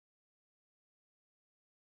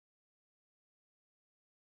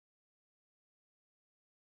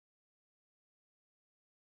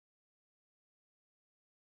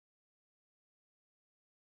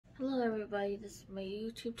Hello everybody, this is my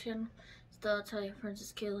YouTube channel, still Italian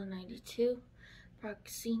Princess Kayla 92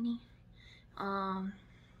 Proxini.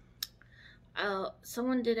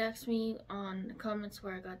 Someone did ask me on the comments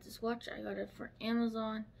where I got this watch. I got it for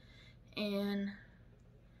Amazon, and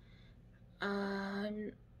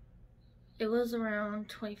it was around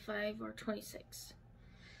 25 or 26.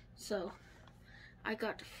 So I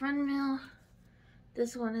got the friend mail.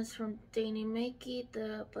 This one is from Dana Manhka,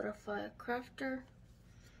 the Butterfly Crafter.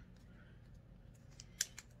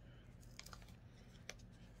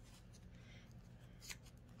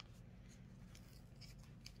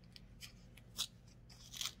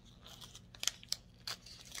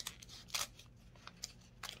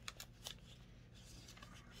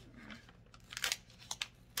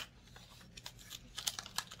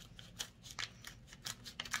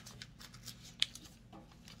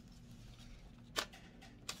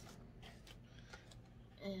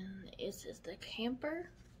 And this is the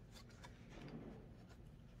camper.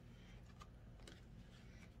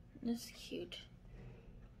 This is cute.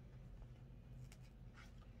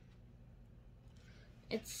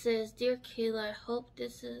 It says, "Dear Kayla, I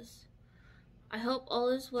hope all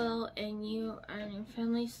is well and you and your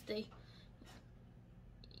family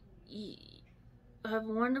have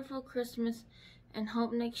a wonderful Christmas and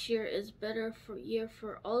hope next year is better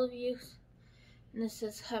for all of you." And this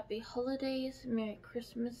says, "Happy Holidays, Merry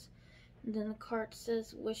Christmas." And then the card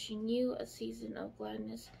says, "Wishing you a season of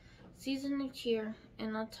gladness, season of cheer,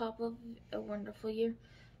 and on top of a wonderful year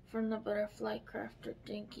from the Butterfly Crafter,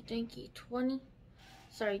 Dana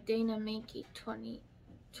Manhka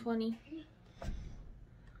 2020.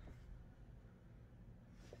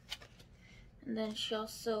 And then she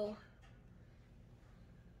also,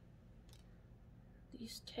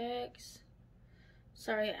 these tags.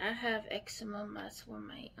 Sorry, I have eczema. That's where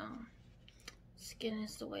my skin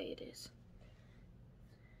is the way it is.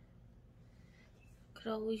 Could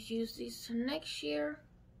always use these to next year.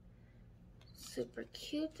 Super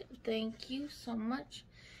cute. Thank you so much.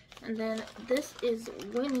 And then this is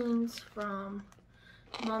winnings from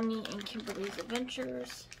Mommy and Kimberly's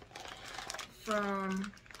Adventures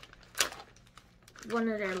from one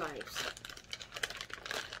of their lives.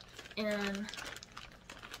 And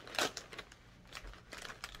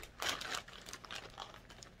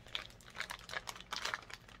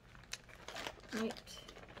right,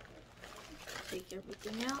 take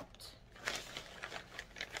everything out.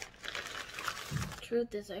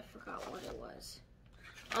 Truth is, I forgot what it was.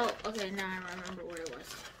 Oh, okay, now I remember what it was.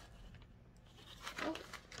 Oh,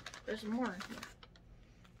 there's more in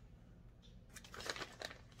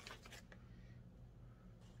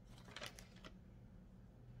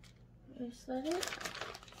here. Is that it?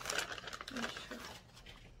 Not sure.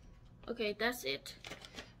 Okay, that's it.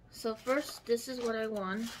 So first, this is what I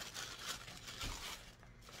won.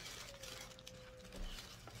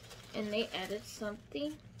 And they added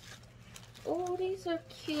something. Oh, these are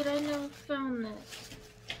cute. I never found this.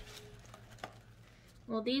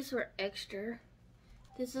 Well, these were extra.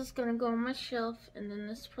 This is gonna go on my shelf, and then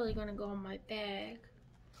this is probably gonna go on my bag.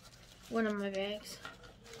 One of my bags.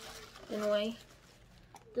 Anyway,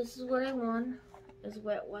 this is what I won, is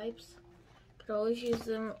wet wipes. Could always use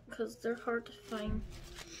them because they're hard to find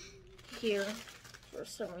here for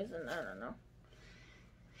some reason. I don't know.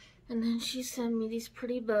 And then she sent me these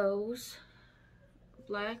pretty bows.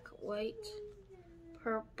 Black, white,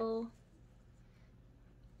 purple,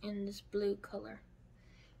 and this blue color.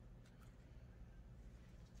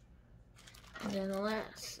 And then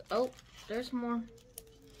last, oh, there's more.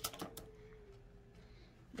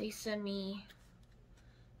 They sent me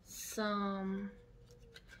some,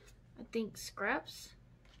 I think, scraps.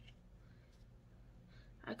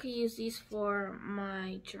 I could use these for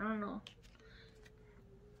my journal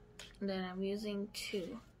that I'm using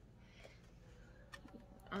too.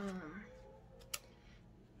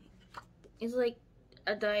 It's like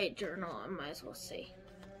a diet journal, I might as well say.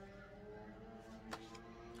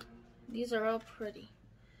 These are all pretty.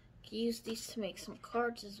 You can use these to make some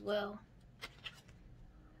cards as well.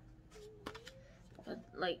 But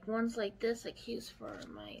like ones like this I can use for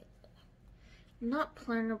my, not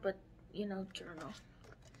planner, but you know, journal.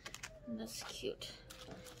 And that's cute.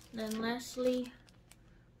 And then lastly,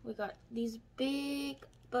 we got these big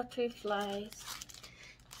butterflies.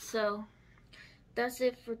 So that's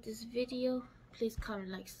it for this video. Please comment,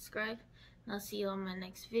 like, subscribe, and I'll see you on my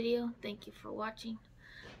next video. Thank you for watching.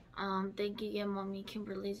 Thank you again, Mommy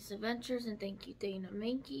Kimberly's Adventures, and thank you, Dana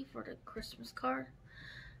Manhka, for the Christmas card.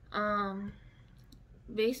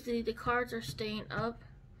 Basically, the cards are staying up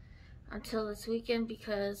until this weekend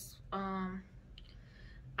because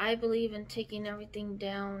I believe in taking everything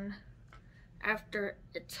down after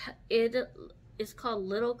it is called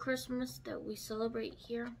Little Christmas that we celebrate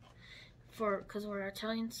here because we're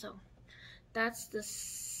Italian. So that's the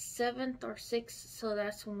 7th or 6th, so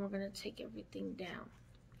that's when we're gonna take everything down.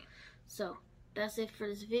 So that's it for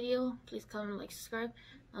this video. Please comment, like, subscribe.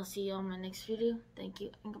 I'll see you on my next video. Thank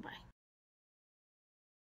you and goodbye.